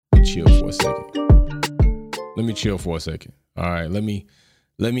me chill for a second. Let me chill for a second. All right, let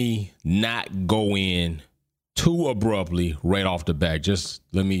me not go in too abruptly right off the bat. Just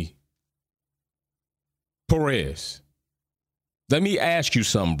let me. Perez, let me ask you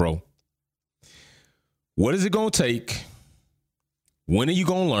something, bro. What is it going to take? When are you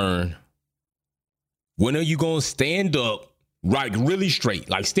going to learn? When are you going to stand up, right, really straight?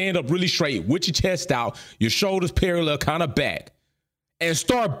 Like stand up really straight with your chest out, your shoulders parallel, kind of back, and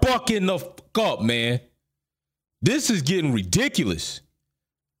start bucking the fuck up, man. This is getting ridiculous.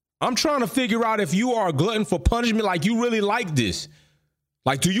 I'm trying to figure out if you are a glutton for punishment, like you really like this.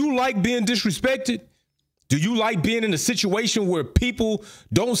 Like, do you like being disrespected? Do you like being in a situation where people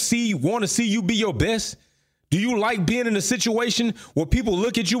want to see you be your best? Do you like being in a situation where people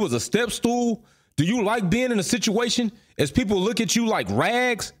look at you as a step stool? Do you like being in a situation as people look at you like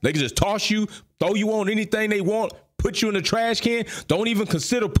rags? They can just toss you, throw you on anything they want, put you in the trash can, don't even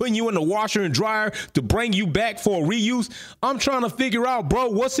consider putting you in the washer and dryer to bring you back for a reuse? I'm trying to figure out, bro,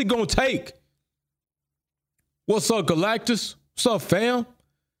 what's it going to take? What's up, Galactus? What's up, fam?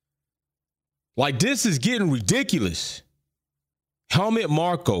 Like, this is getting ridiculous. Helmut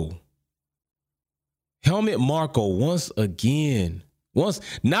Marko once again.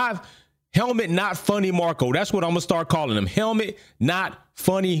 Helmut not funny Marko. That's what I'm going to start calling him. Helmut not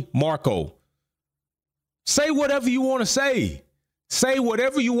funny Marko. Say whatever you want to say. Say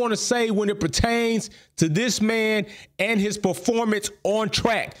whatever you want to say when it pertains to this man and his performance on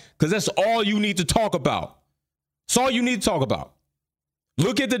track, because that's all you need to talk about. That's all you need to talk about.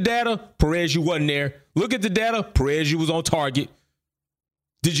 Look at the data. Perez, you wasn't there. Look at the data. Perez, you was on target.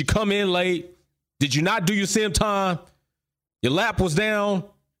 Did you come in late? Did you not do your sim time? Your lap was down.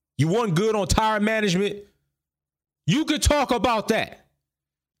 You weren't good on tire management. You could talk about that.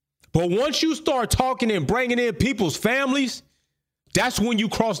 But once you start talking and bringing in people's families, that's when you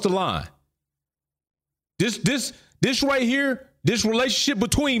cross the line. This right here, this relationship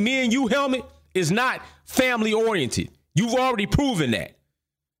between me and you, Helmut, is not family oriented. You've already proven that.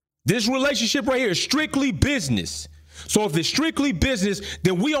 This relationship right here is strictly business. So if it's strictly business,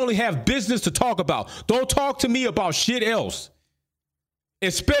 then we only have business to talk about. Don't talk to me about shit else.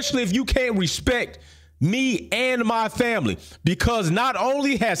 Especially if you can't respect me and my family. Because not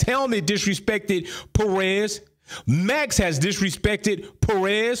only has Helmut disrespected Perez, Max has disrespected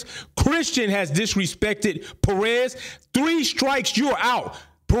Perez, Christian has disrespected Perez. 3 strikes, you're out.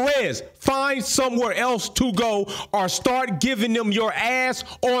 Perez, find somewhere else to go or start giving them your ass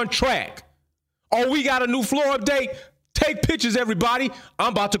on track. Oh, we got a new floor update? Take pictures, everybody.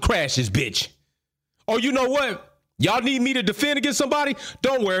 I'm about to crash this bitch. Oh, you know what? Y'all need me to defend against somebody?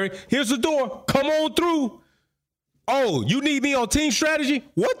 Don't worry. Here's the door. Come on through. Oh, you need me on team strategy?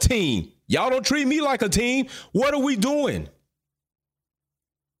 What team? Y'all don't treat me like a team. What are we doing?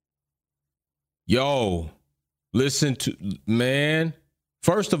 Yo, listen to, man.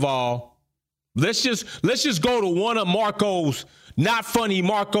 First of all, let's just go to one of Marko's, not funny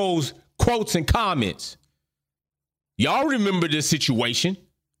Marko's quotes and comments. Y'all remember this situation.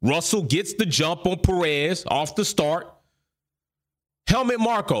 Russell gets the jump on Perez off the start. Helmut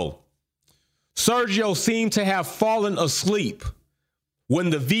Marko. Sergio seemed to have fallen asleep when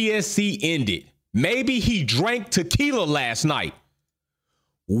the VSC ended. Maybe he drank tequila last night.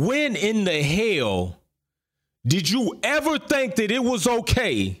 When in the hell did you ever think that it was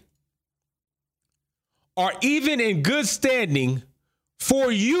okay or even in good standing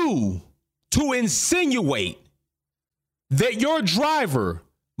for you to insinuate that your driver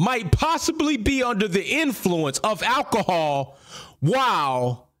might possibly be under the influence of alcohol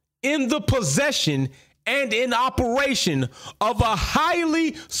while in the possession and in operation of a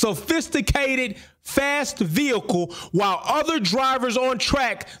highly sophisticated, fast vehicle, while other drivers on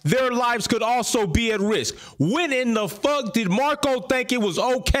track, their lives could also be at risk? When in the fuck did Marko think it was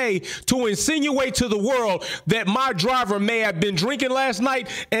okay to insinuate to the world that my driver may have been drinking last night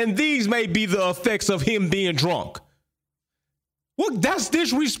and these may be the effects of him being drunk? Well, that's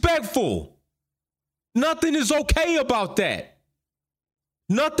disrespectful. Nothing is okay about that.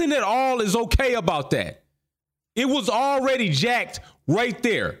 Nothing at all is okay about that. It was already jacked right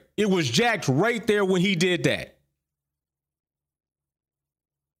there. It was jacked right there when he did that.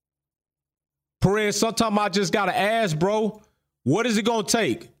 Perez, sometimes I just got to ask, bro, what is it going to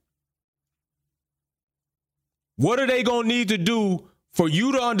take? What are they going to need to do for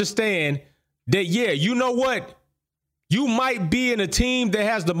you to understand that, yeah, you know what? You might be in a team that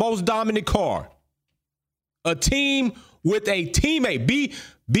has the most dominant car. A team with a teammate.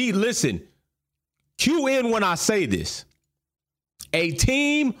 Listen, cue in when I say this. A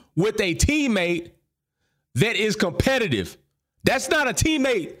team with a teammate that is competitive. That's not a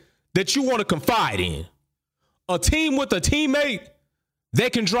teammate that you want to confide in. A team with a teammate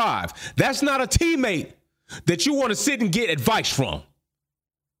that can drive. That's not a teammate that you want to sit and get advice from.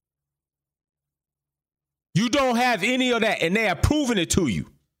 You don't have any of that, and they have proven it to you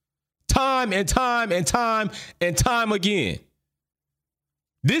time and time and time and time again.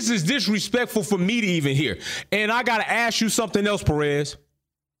 This is disrespectful for me to even hear. And I got to ask you something else, Perez.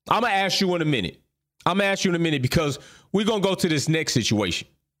 I'm going to ask you in a minute. Because we're going to go to this next situation.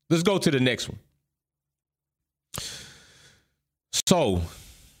 Let's go to the next one. So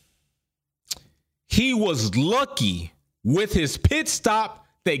he was lucky with his pit stop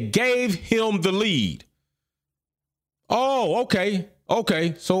that gave him the lead. Oh, okay.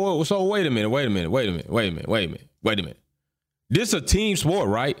 So wait a minute. This is a team sport,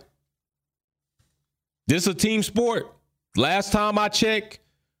 right? This is a team sport. Last time I checked,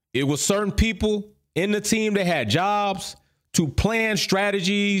 it was certain people in the team that had jobs to plan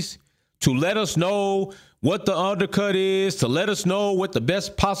strategies, to let us know what the undercut is, to let us know what the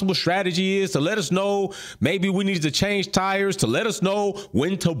best possible strategy is, to let us know maybe we need to change tires, to let us know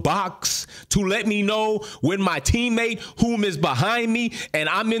when to box, to let me know when my teammate, whom is behind me and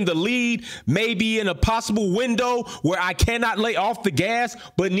I'm in the lead, may be in a possible window where I cannot lay off the gas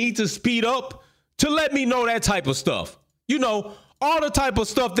but need to speed up, to let me know that type of stuff. You know, all the type of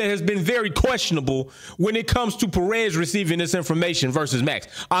stuff that has been very questionable when it comes to Perez receiving this information versus Max.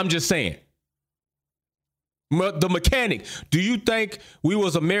 I'm just saying. The mechanic, do you think we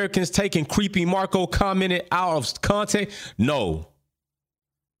was Americans taking creepy Marko commented out of context? No,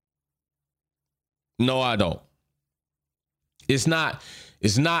 I don't. It's not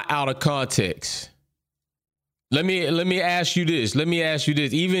out of context. Let me ask you this.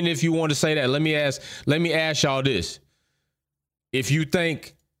 Even if you want to say that, let me ask y'all this. If you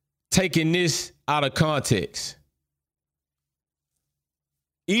think taking this out of context,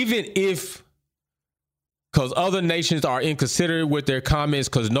 even if, because other nations are inconsiderate with their comments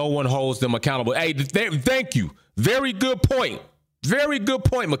because no one holds them accountable. Hey, thank you. Very good point. Very good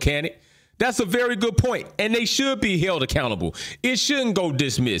point, mechanic. That's a very good point. And they should be held accountable. It shouldn't go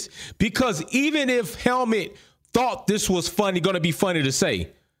dismissed. Because even if Helmut thought this was going to be funny to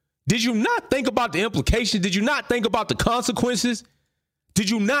say, did you not think about the implications? Did you not think about the consequences? Did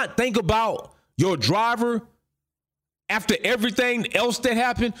you not think about your driver after everything else that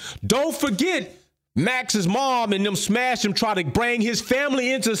happened? Don't forget Max's mom and them smashed him, try to bring his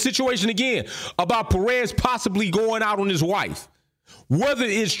family into the situation again about Perez possibly going out on his wife. Whether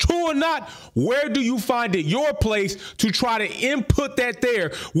it's true or not, where do you find it your place to try to input that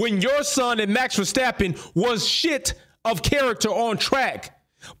there when your son and Max Verstappen was shit of character on track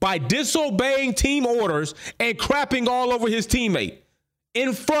by disobeying team orders and crapping all over his teammate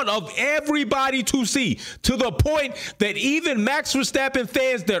in front of everybody to see, to the point that even Max Verstappen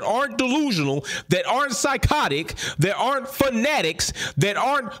fans that aren't delusional, that aren't psychotic, that aren't fanatics, that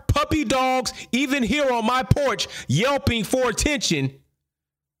aren't puppy dogs, even here on my porch yelping for attention,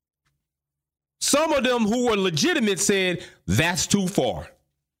 some of them who were legitimate said, that's too far.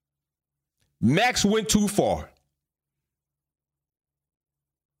 Max went too far.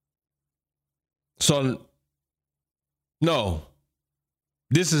 So, no.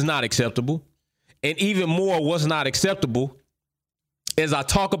 This is not acceptable. And even more, what's not acceptable, as I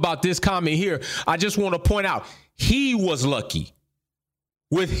talk about this comment here, I just want to point out, he was lucky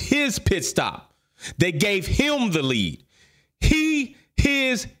with his pit stop that gave him the lead. He,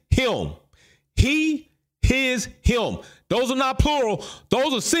 his, him. He, his, him. Those are not plural.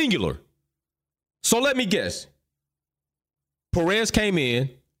 Those are singular. So let me guess. Perez came in,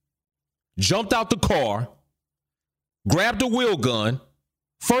 jumped out the car, grabbed the wheel gun.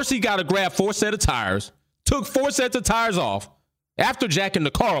 First, he got to grab 4 sets of tires, took 4 sets of tires off, after jacking the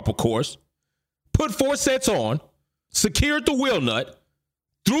car up, of course, put 4 sets on, secured the wheel nut,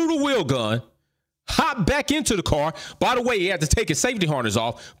 threw the wheel gun, hopped back into the car. By the way, he had to take his safety harness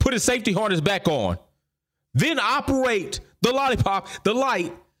off, put his safety harness back on, then operate the lollipop, the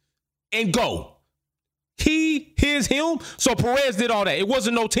light, and go. He, his, him. So Perez did all that. It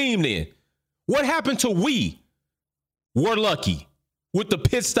wasn't no team then. What happened to we? We're lucky with the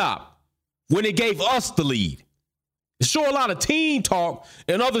pit stop when it gave us the lead. It's sure a lot of team talk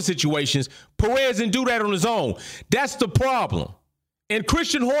in other situations. Perez didn't do that on his own. That's the problem. And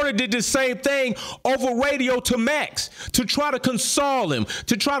Christian Horner did the same thing over radio to Max to try to console him,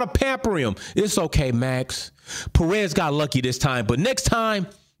 to try to pamper him. It's okay, Max. Perez got lucky this time, but next time,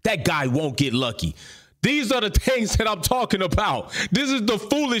 that guy won't get lucky. These are the things that I'm talking about. This is the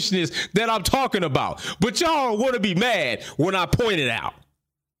foolishness that I'm talking about. But y'all want to be mad when I point it out.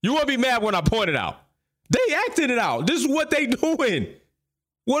 You want to be mad when I point it out. They acting it out. This is what they doing.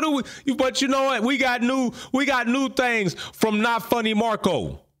 What do we? But you know what? We got new things from Not Funny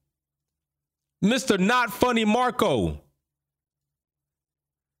Marko, Mr. Not Funny Marko.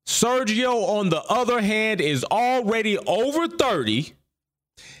 Sergio, on the other hand, is already over 30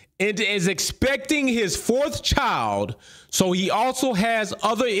 and is expecting his fourth child. So he also has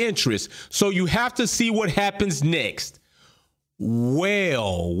other interests. So you have to see what happens next.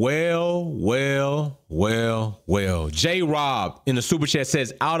 Well. J-Rob in the super chat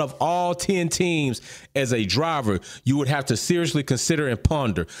says, out of all 10 teams as a driver, you would have to seriously consider and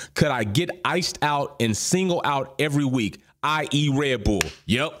ponder, could I get iced out and single out every week, i.e. Red Bull?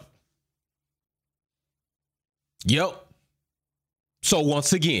 Yep. So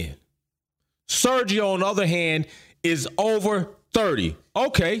once again, Sergio, on the other hand, is over 30.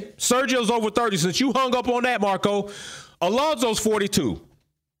 Okay, Sergio's over 30. Since you hung up on that, Marko, Alonso's 42.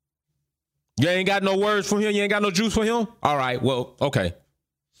 You ain't got no words from him? You ain't got no juice for him? All right, well, okay.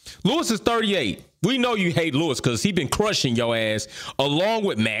 Lewis is 38. We know you hate Lewis because he's been crushing your ass along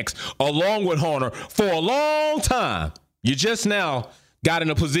with Max, along with Horner for a long time. You just now got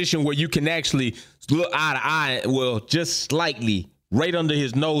in a position where you can actually look eye to eye, well, just slightly right under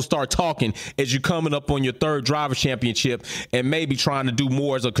his nose, start talking as you're coming up on your third driver championship and maybe trying to do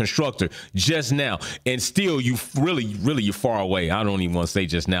more as a constructor just now. And still, you you're far away. I don't even want to say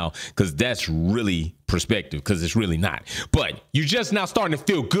just now because that's really perspective, because it's really not. But you're just now starting to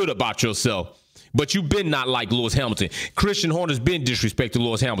feel good about yourself. But you've been not like Lewis Hamilton. Christian Horner's been disrespecting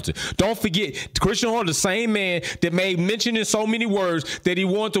Lewis Hamilton. Don't forget, Christian Horner, the same man that made mention in so many words that he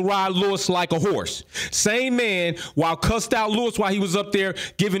wanted to ride Lewis like a horse. Same man while cussed out Lewis while he was up there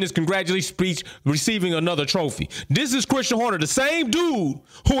giving his congratulatory speech, receiving another trophy. This is Christian Horner, the same dude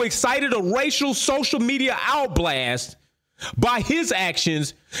who excited a racial social media outblast by his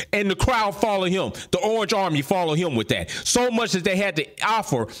actions, and the crowd follow him. The Orange Army follow him with that. So much that they had to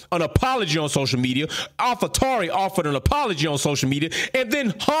offer an apology on social media. AlphaTauri offered an apology on social media. And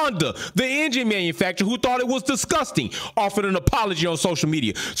then Honda, the engine manufacturer who thought it was disgusting, offered an apology on social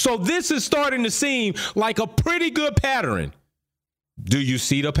media. So this is starting to seem like a pretty good pattern. Do you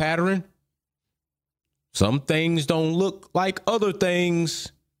see the pattern? Some things don't look like other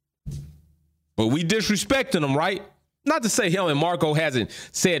things. But we disrespecting them, right? Not to say Helmut Marko hasn't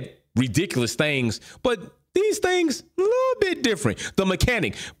said ridiculous things, but these things a little bit different. The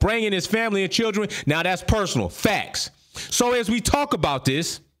mechanic bringing his family and children, now that's personal, facts. So as we talk about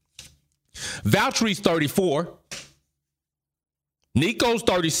this, Valtteri's 34, Nico's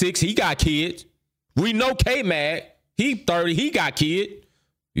 36, he got kids. We know K-Mag, he 30, he got kid.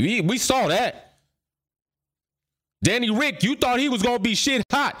 We saw that. Danny Rick, you thought he was going to be shit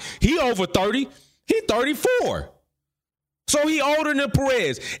hot. He over 30, he 34. So he older than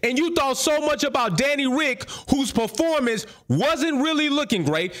Perez. And you thought so much about Danny Rick, whose performance wasn't really looking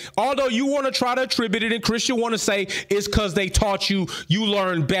great. Although you want to try to attribute it, and Christian want to say it's because they taught you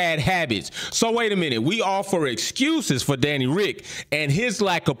learned bad habits. So wait a minute. We offer excuses for Danny Rick and his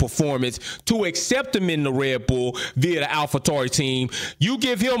lack of performance to accept him in the Red Bull via the AlphaTauri team. You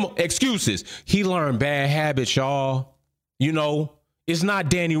give him excuses. He learned bad habits, y'all. You know, it's not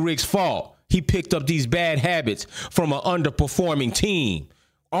Danny Rick's fault. He picked up these bad habits from an underperforming team.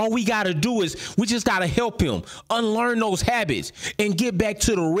 All we got to do is we just got to help him unlearn those habits and get back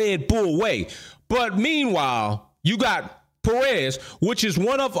to the Red Bull way. But meanwhile, you got Perez, which is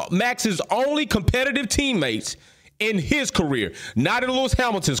one of Max's only competitive teammates in his career, not in Lewis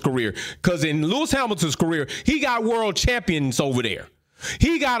Hamilton's career, because in Lewis Hamilton's career, he got world champions over there.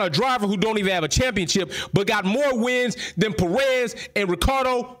 He got a driver who don't even have a championship, but got more wins than Perez and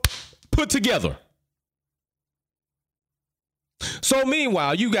Ricciardo put together. So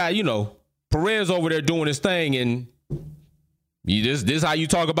meanwhile, you got, Perez over there doing his thing, and this how you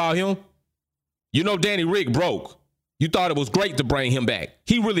talk about him? Danny Rick broke. You thought it was great to bring him back.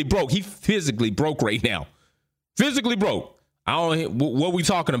 He really broke. He physically broke right now. Physically broke. What we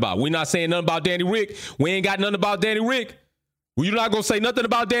talking about? We're not saying nothing about Danny Rick. We ain't got nothing about Danny Rick. Well, you're not going to say nothing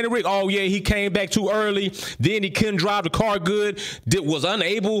about Danny Rick. Oh, yeah, he came back too early. Then he couldn't drive the car good. Was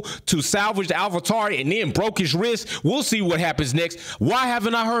unable to salvage the AlphaTauri and then broke his wrist. We'll see what happens next. Why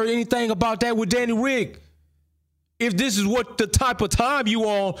haven't I heard anything about that with Danny Rick? If this is what the type of time you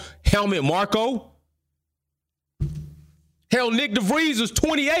on, Helmut Marko. Hell, Nick DeVries is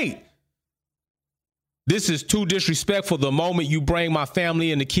 28. This is too disrespectful. The moment you bring my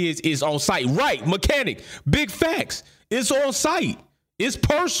family and the kids is on site. Right, mechanic, big facts. It's on site. It's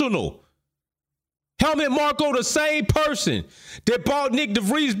personal. Helmut Marko, the same person that brought Nick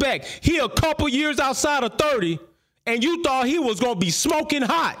DeVries back. He a couple years outside of 30, and you thought he was going to be smoking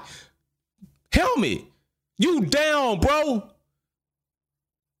hot. Helmut, you down, bro.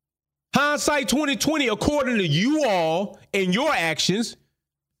 hindsight 2020, according to you all and your actions,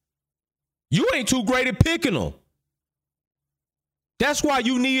 you ain't too great at picking them. That's why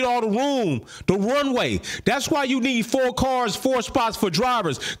you need all the room, the runway. That's why you need 4 cars, 4 spots for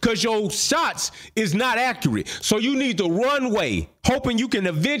drivers, because your shots is not accurate. So you need the runway, hoping you can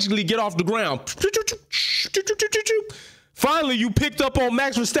eventually get off the ground. Finally, you picked up on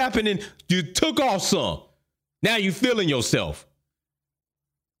Max Verstappen and you took off some. Now you feeling yourself.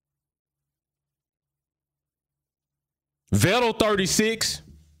 Vettel, 36.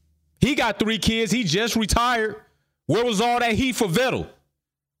 He got 3 kids. He just retired. Where was all that heat for Vettel?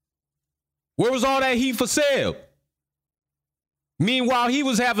 Where was all that heat for Seb? Meanwhile, he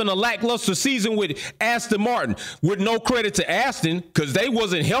was having a lackluster season with Aston Martin, with no credit to Aston, because they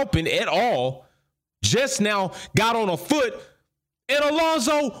wasn't helping at all. Just now got on a foot. And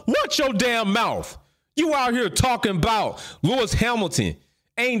Alonso, watch your damn mouth. You out here talking about Lewis Hamilton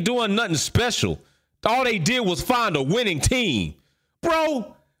ain't doing nothing special. All they did was find a winning team.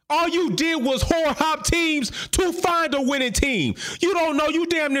 Bro, all you did was whore hop teams to find a winning team. You don't know you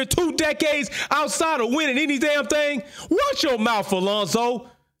damn near 2 decades outside of winning any damn thing. Watch your mouth,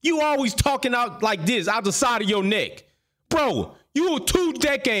 Alonso. You always talking out like this, out the side of your neck. Bro, you were 2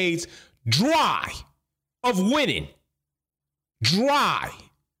 decades dry of winning. Dry.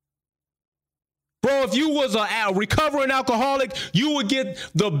 Bro, if you was a recovering alcoholic, you would get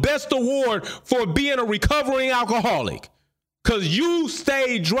the best award for being a recovering alcoholic. Because you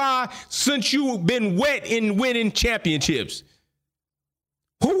stayed dry since you've been wet in winning championships.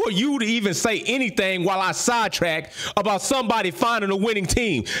 Who are you to even say anything while I sidetrack about somebody finding a winning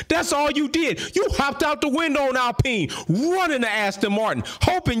team? That's all you did. You hopped out the window on Alpine, running to Aston Martin,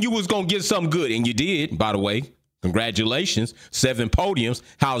 hoping you was going to get something good. And you did, by the way. Congratulations. 7 podiums.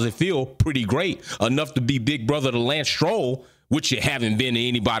 How's it feel? Pretty great. Enough to be big brother to Lance Stroll, which you haven't been to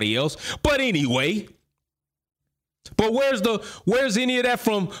anybody else. But anyway. But where's any of that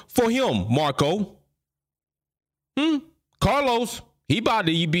for him, Marko? Carlos, he about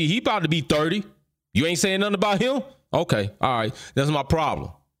to be 30. You ain't saying nothing about him? Okay, all right. That's my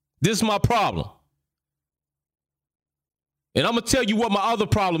problem. This is my problem. And I'm gonna tell you what my other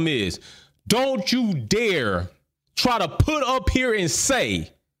problem is. Don't you dare try to put up here and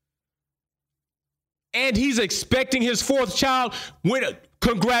say, and he's expecting his 4th child.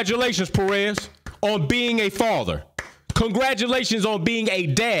 Congratulations, Perez, on being a father. Congratulations on being a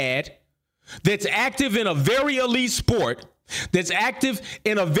dad that's active in a very elite sport, that's active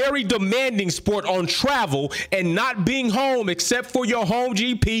in a very demanding sport on travel and not being home except for your home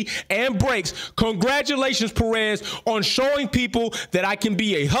GP and breaks. Congratulations, Perez, on showing people that I can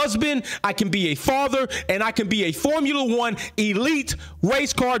be a husband, I can be a father, and I can be a Formula One elite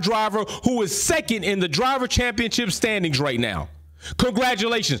race car driver who is 2nd in the driver championship standings right now.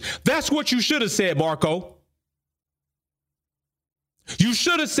 Congratulations. That's what you should have said, Marko. You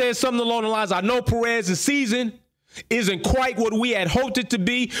should have said something along the lines, I know Perez's season isn't quite what we had hoped it to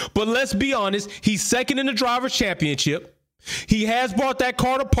be, but let's be honest, he's 2nd in the driver's championship. He has brought that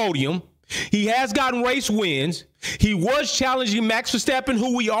car to podium. He has gotten race wins. He was challenging Max Verstappen,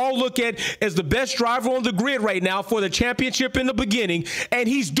 who we all look at as the best driver on the grid right now for the championship in the beginning. And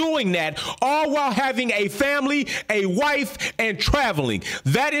he's doing that all while having a family, a wife, and traveling.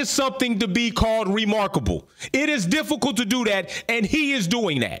 That is something to be called remarkable. It is difficult to do that, and he is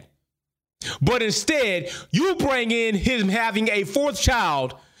doing that. But instead, you bring in him having a 4th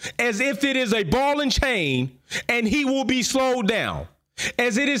child as if it is a ball and chain, and he will be slowed down.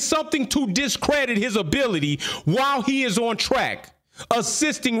 As it is something to discredit his ability while he is on track,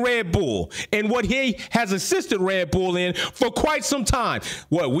 assisting Red Bull and what he has assisted Red Bull in for quite some time.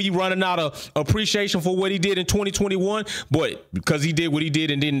 What, we running out of appreciation for what he did in 2021? But because he did what he did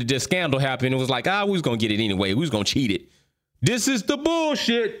and then the scandal happened, it was like, we was going to get it anyway. We was going to cheat it. This is the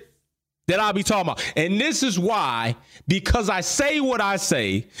bullshit that I'll be talking about. And this is why, because I say what I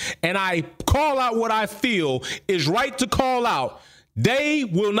say and I call out what I feel is right to call out, they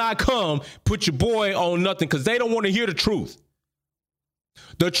will not come put your boy on nothing because they don't want to hear the truth.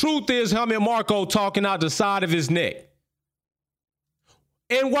 The truth is him and Marko talking out the side of his neck.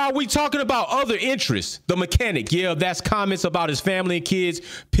 And while we talking about other interests, the mechanic, that's comments about his family and kids,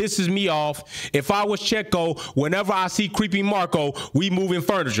 pisses me off. If I was Checo, whenever I see creepy Marko, we moving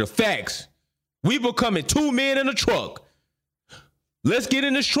furniture. Facts. We becoming 2 men in a truck. Let's get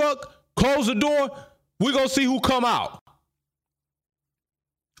in this truck, close the door. We're going to see who come out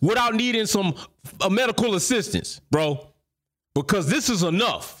without needing some medical assistance, bro, because this is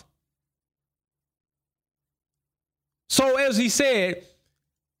enough. So as he said,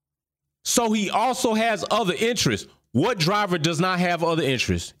 so he also has other interests. What driver does not have other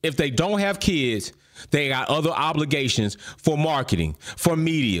interests? If they don't have kids, they got other obligations for marketing, for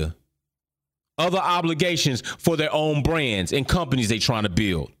media, other obligations for their own brands and companies they're trying to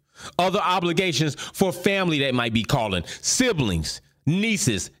build, other obligations for family that might be calling, siblings,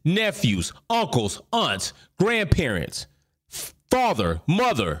 nieces, nephews, uncles, aunts, grandparents, father,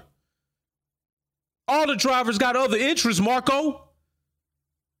 mother. All the drivers got other interests, Marko.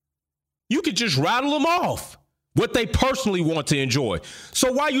 You could just rattle them off, what they personally want to enjoy.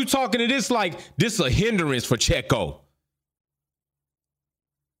 So why are you talking to this like this is a hindrance for Checo?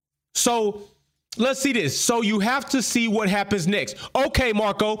 So let's see this. So you have to see what happens next. Okay,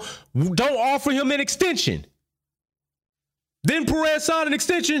 Marko, don't offer him an extension. Then Perez signed an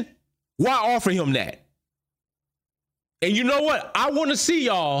extension. Why offer him that? And you know what? I want to see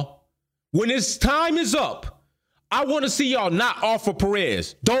y'all, when his time is up, I want to see y'all not offer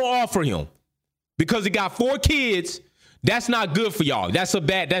Perez. Don't offer him. Because he got 4 kids. That's not good for y'all. That's a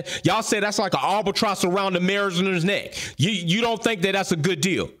bad, y'all say that's like an albatross around the Mariner's neck. You don't think that that's a good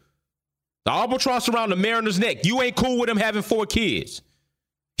deal. The albatross around the Mariner's neck. You ain't cool with him having 4 kids.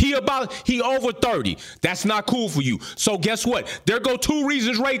 He over 30. That's not cool for you. So guess what? There go 2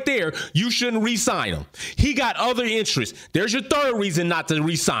 reasons right there you shouldn't re-sign him. He got other interests. There's your 3rd reason not to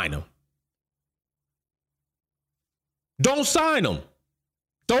re-sign him. Don't sign him.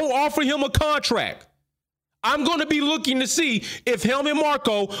 Don't offer him a contract. I'm going to be looking to see if Helmut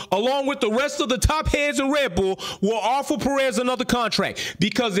Marko, along with the rest of the top heads in Red Bull, will offer Perez another contract.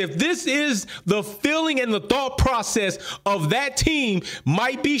 Because if this is the feeling and the thought process of that team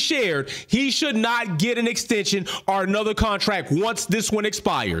might be shared, he should not get an extension or another contract once this one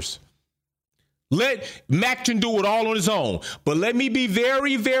expires. Let Macton do it all on his own. But let me be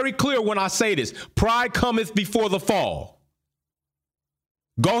very, very clear when I say this. Pride cometh before the fall.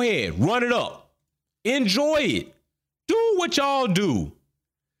 Go ahead, run it up. Enjoy it. Do what y'all do.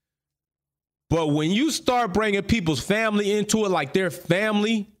 But when you start bringing people's family into it like their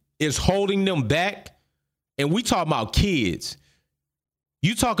family is holding them back, and we talking about kids,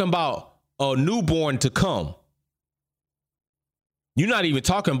 you talking about a newborn to come. You're not even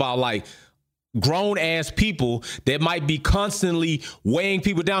talking about like grown ass people that might be constantly weighing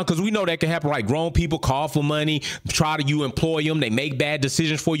people down, because we know that can happen, right? Grown people call for money, try to you employ them, they make bad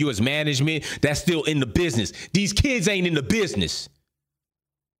decisions for you as management. That's still in the business. These kids ain't in the business.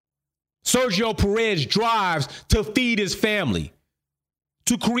 Sergio Perez drives to feed his family,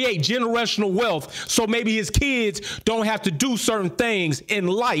 to create generational wealth, so maybe his kids don't have to do certain things in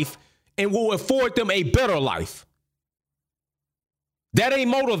life and will afford them a better life. That ain't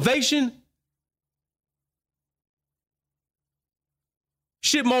motivation.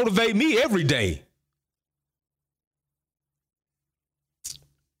 Shit motivate me every day.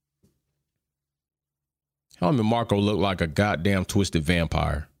 Helmut Marko look like a goddamn twisted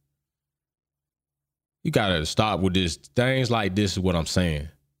vampire. You gotta stop with this. Things like this is what I'm saying.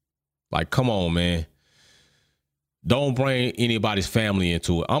 Like, come on, man. Don't bring anybody's family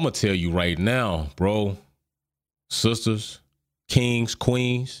into it. I'm gonna tell you right now, bro. Sisters, kings,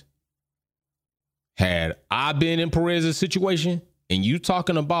 queens. Had I been in Perez's situation, and you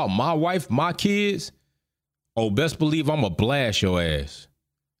talking about my wife, my kids, oh, best believe I'm going to blast your ass.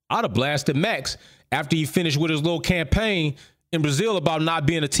 I'd have blasted Max after he finished with his little campaign in Brazil about not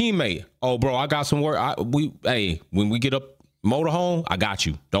being a teammate. Oh, bro, I got some work. Hey, when we get up motorhome, I got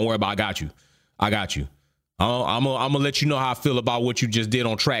you. Don't worry about it. I got you. I got you. I'm going to let you know how I feel about what you just did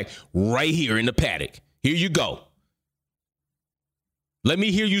on track right here in the paddock. Here you go. Let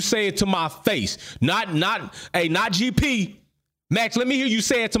me hear you say it to my face. Not GP. Max, let me hear you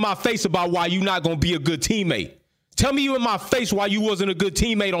say it to my face about why you're not going to be a good teammate. Tell me you in my face why you wasn't a good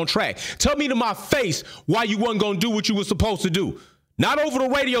teammate on track. Tell me to my face why you wasn't going to do what you were supposed to do. Not over the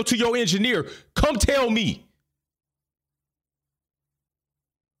radio to your engineer. Come tell me.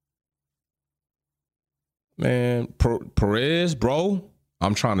 Man, Perez, bro,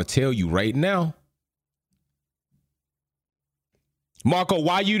 I'm trying to tell you right now. Marko,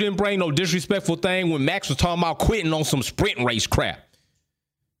 why you didn't bring no disrespectful thing when Max was talking about quitting on some sprint race crap?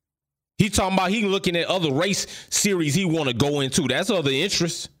 He talking about he looking at other race series he want to go into. That's other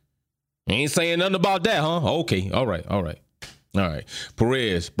interests. Ain't saying nothing about that, huh? Okay, all right.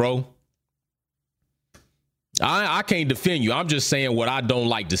 Perez, bro. I can't defend you. I'm just saying what I don't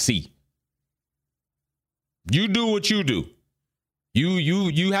like to see. You do what you do.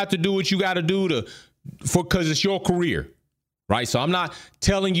 You have to do what you got to do because it's your career. Right. So I'm not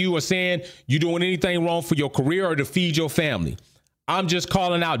telling you or saying you're doing anything wrong for your career or to feed your family. I'm just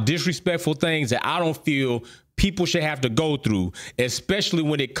calling out disrespectful things that I don't feel people should have to go through, especially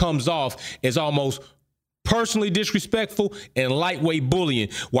when it comes off as almost personally disrespectful, and lightweight bullying,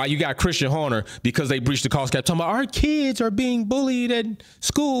 while you got Christian Horner, because they breached the cost cap, talking about our kids are being bullied at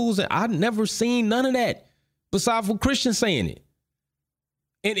schools. And I've never seen none of that besides for Christian saying it.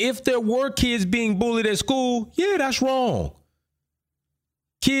 And if there were kids being bullied at school, yeah, that's wrong.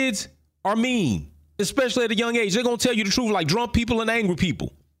 Kids are mean, especially at a young age. They're going to tell you the truth like drunk people and angry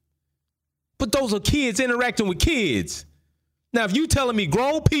people. But those are kids interacting with kids. Now, if you telling me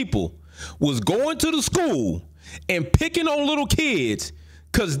grown people was going to the school and picking on little kids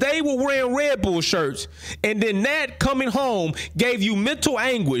because they were wearing Red Bull shirts, and then that coming home gave you mental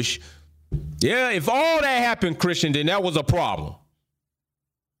anguish, yeah, if all that happened, Christian, then that was a problem.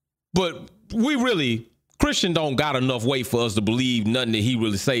 But Christian don't got enough weight for us to believe nothing that he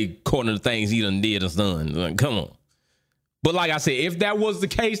really say according to the things he done did and done. Like, come on. But like I said, if that was the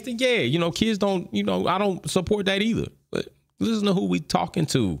case, then yeah, kids don't, I don't support that either. But listen to who we talking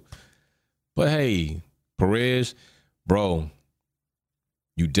to. But hey, Perez, bro,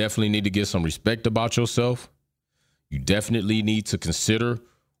 you definitely need to get some respect about yourself. You definitely need to consider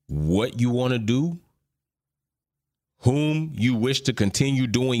what you want to do, whom you wish to continue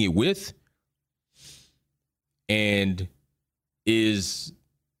doing it with, and because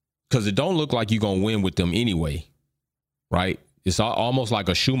it don't look like you're going to win with them anyway, right? It's almost like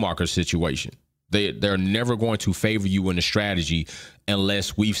a Schumacher situation. They're never going to favor you in the strategy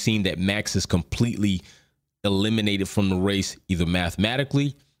unless we've seen that Max is completely eliminated from the race, either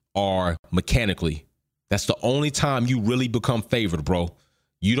mathematically or mechanically. That's the only time you really become favored, bro.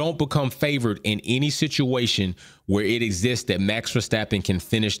 You don't become favored in any situation where it exists that Max Verstappen can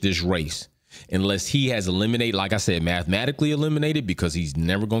finish this race unless he has eliminated, like I said, mathematically eliminated because he's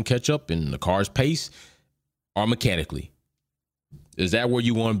never going to catch up in the car's pace, or mechanically. Is that where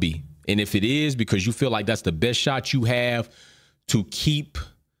you want to be? And if it is because you feel like that's the best shot you have to keep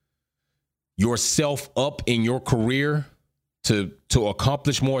yourself up in your career, to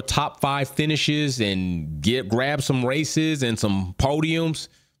accomplish more top 5 finishes and grab some races and some podiums,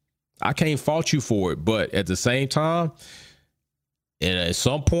 I can't fault you for it. But at the same time, and at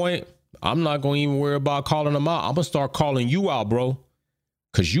some point, I'm not going to even worry about calling them out. I'm going to start calling you out, bro,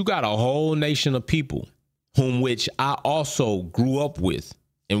 because you got a whole nation of people which I also grew up with.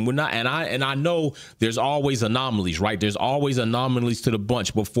 And we're not, and I know there's always anomalies, right? There's always anomalies to the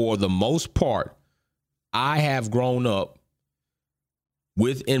bunch. But for the most part, I have grown up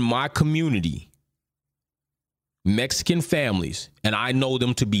within my community Mexican families, and I know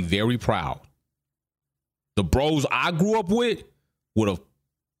them to be very proud. The bros I grew up with would have,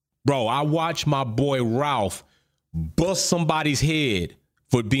 bro, I watched my boy Ralph bust somebody's head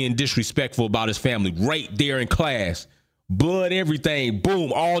for being disrespectful about his family right there in class. Blood, everything,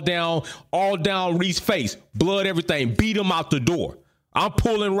 boom, all down Reese's face, blood, everything, beat him out the door. I'm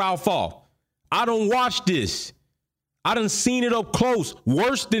pulling Ralph off. I don't watch this. I done seen it up close.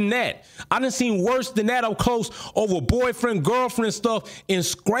 Worse than that. I done seen worse than that up close over boyfriend, girlfriend stuff in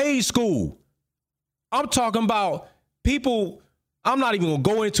grade school. I'm talking about people, I'm not even going to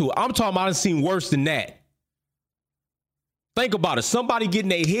go into it. I'm talking about I done seen worse than that. Think about it. Somebody getting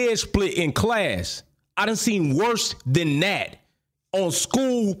their head split in class. I done seen worse than that on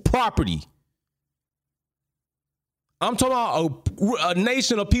school property. I'm talking about a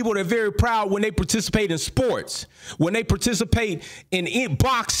nation of people that are very proud when they participate in sports, when they participate in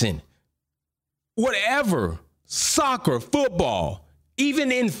boxing, whatever, soccer, football,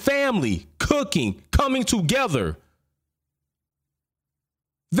 even in family, cooking, coming together.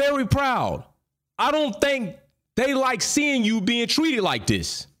 Very proud. I don't think they like seeing you being treated like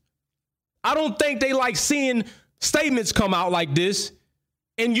this. I don't think they like seeing statements come out like this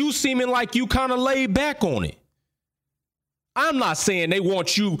and you seeming like you kind of laid back on it. I'm not saying they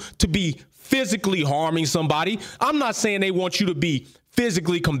want you to be physically harming somebody. I'm not saying they want you to be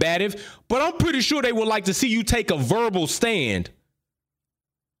physically combative, but I'm pretty sure they would like to see you take a verbal stand.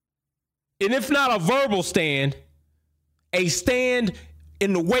 And if not a verbal stand, a stand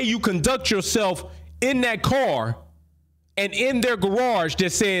in the way you conduct yourself in that car and in their garage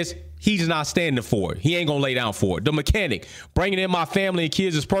that says, he's not standing for it. He ain't going to lay down for it. The mechanic, bringing in my family and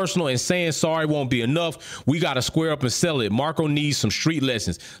kids is personal, and saying sorry won't be enough. We got to square up and sell it. Marko needs some street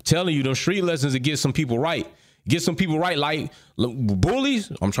lessons. Telling you, them street lessons to get some people right. Get some people right. Like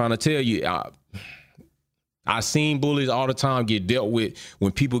bullies, I'm trying to tell you, I've seen bullies all the time get dealt with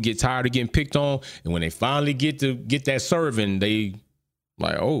when people get tired of getting picked on. And when they finally get that serving, they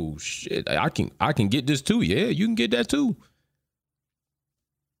like, oh, shit, I can get this too. Yeah, you can get that too.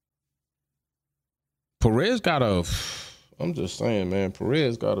 Perez I'm just saying, man,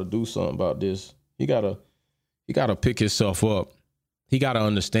 Perez gotta do something about this. He gotta pick himself up. He gotta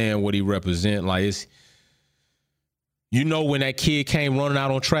understand what he represents. Like, You know when that kid came running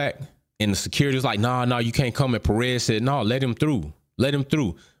out on track and the security was like, nah, you can't come. And Perez said, no, let him through. Let him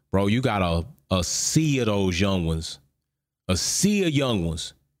through. Bro, you got a sea of those young ones. A sea of young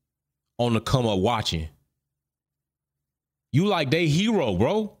ones on the come up watching. You like they hero,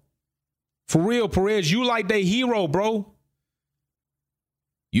 bro. For real, Perez, you like they hero, bro.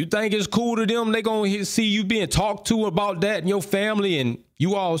 You think it's cool to them? They gonna see you being talked to about that in your family and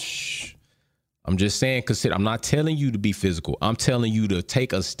you all shh. I'm just saying, consider. I'm not telling you to be physical. I'm telling you to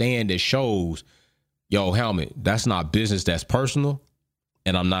take a stand that shows, yo, Helmut, that's not business, that's personal,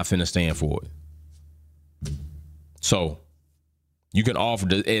 and I'm not finna stand for it. So you can offer,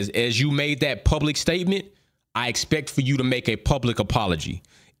 as you made that public statement, I expect for you to make a public apology.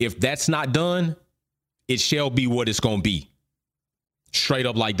 If that's not done, it shall be what it's gonna be. Straight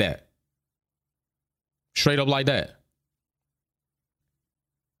up like that. Straight up like that.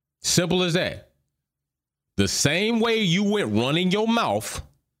 Simple as that. The same way you went running your mouth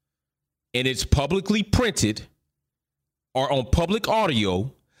and it's publicly printed or on public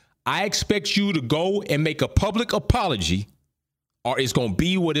audio, I expect you to go and make a public apology or it's going to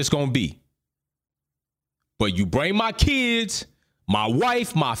be what it's going to be. But you bring my kids, my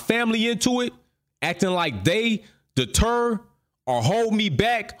wife, my family into it, acting like they deter or hold me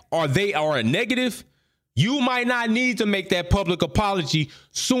back or they are a negative. You might not need to make that public apology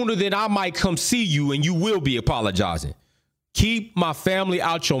sooner than I might come see you and you will be apologizing. Keep my family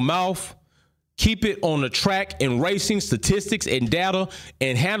out your mouth. Keep it on the track and racing statistics and data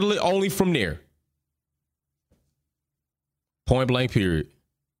and handle it only from there. Point blank, period.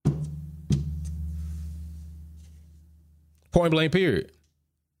 Point blank, period.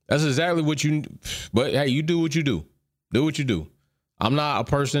 That's exactly what you, but hey, you do what you do. Do what you do. I'm not a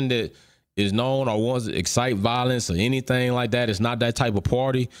person that is known or wants to excite violence or anything like that. It's not that type of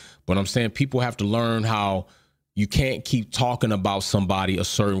party. But I'm saying people have to learn how you can't keep talking about somebody a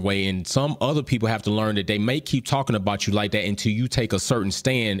certain way. And some other people have to learn that they may keep talking about you like that until you take a certain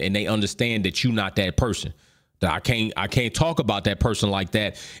stand and they understand that you're not that person. That I can't talk about that person like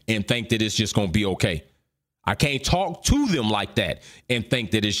that and think that it's just going to be okay. I can't talk to them like that and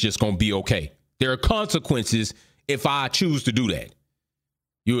think that it's just going to be okay. There are consequences if I choose to do that.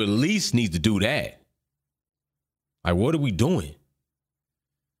 You at least need to do that. Like, what are we doing?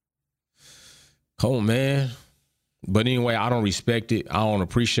 Come on, man. But anyway, I don't respect it. I don't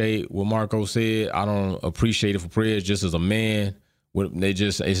appreciate what Marko said. I don't appreciate it for Perez just as a man.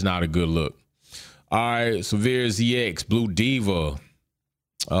 It's not a good look. All right, Severe ZX, Blue Diva,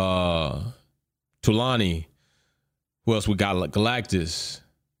 Tulani. Who else we got? Galactus.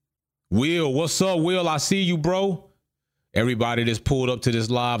 Will, what's up, Will? I see you, bro. Everybody that's pulled up to this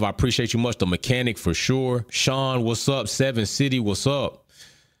live, I appreciate you much. The Mechanic for sure. Sean, what's up? Seven City, what's up?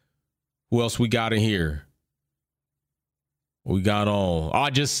 Who else we got in here? What we got on? I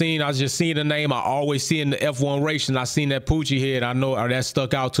just seen the name I always see in the F1 racing. I seen that Poochie head. I know that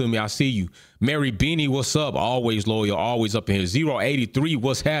stuck out to me. I see you. Mary Beanie, what's up? Always loyal, always up in here. 083,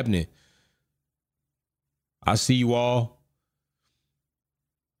 what's happening? I see you all.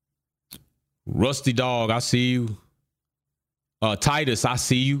 Rusty Dog, I see you. Titus, I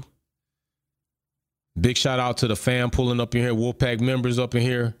see you. Big shout out to the fam pulling up in here. Wolfpack members up in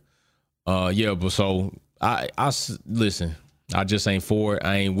here. Yeah, but so I listen. I just ain't for it.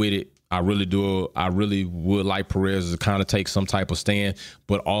 I ain't with it. I really do. I really would like Perez to kind of take some type of stand,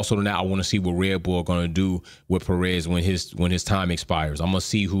 but also now I want to see what Red Bull are going to do with Perez when his time expires. I'm gonna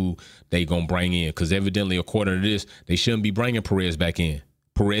see who they gonna bring in because evidently, according to this, they shouldn't be bringing Perez back in.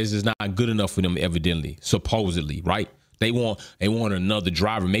 Perez is not good enough for them, evidently, supposedly, right? They want another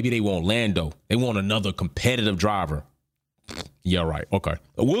driver. Maybe they want Lando. They want another competitive driver. Yeah, right. Okay.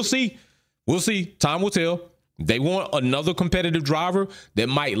 We'll see. We'll see. Time will tell. They want another competitive driver that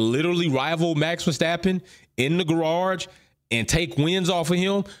might literally rival Max Verstappen in the garage and take wins off of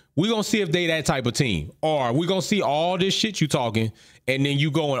him. We're going to see if they that type of team. Or we're going to see all this shit you talking and then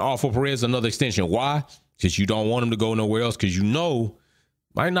you go and offer Perez another extension. Why? Because you don't want him to go nowhere else because you know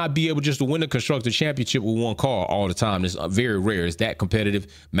might not be able just to win the Constructor Championship with one car all the time. It's very rare. It's that competitive.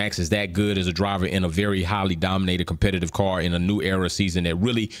 Max is that good as a driver in a very highly dominated competitive car in a new era season that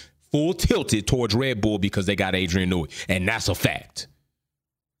really full tilted towards Red Bull because they got Adrian Newey. And that's a fact.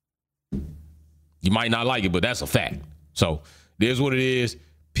 You might not like it, but that's a fact. So it is what it is.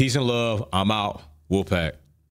 Peace and love. I'm out. Wolfpack.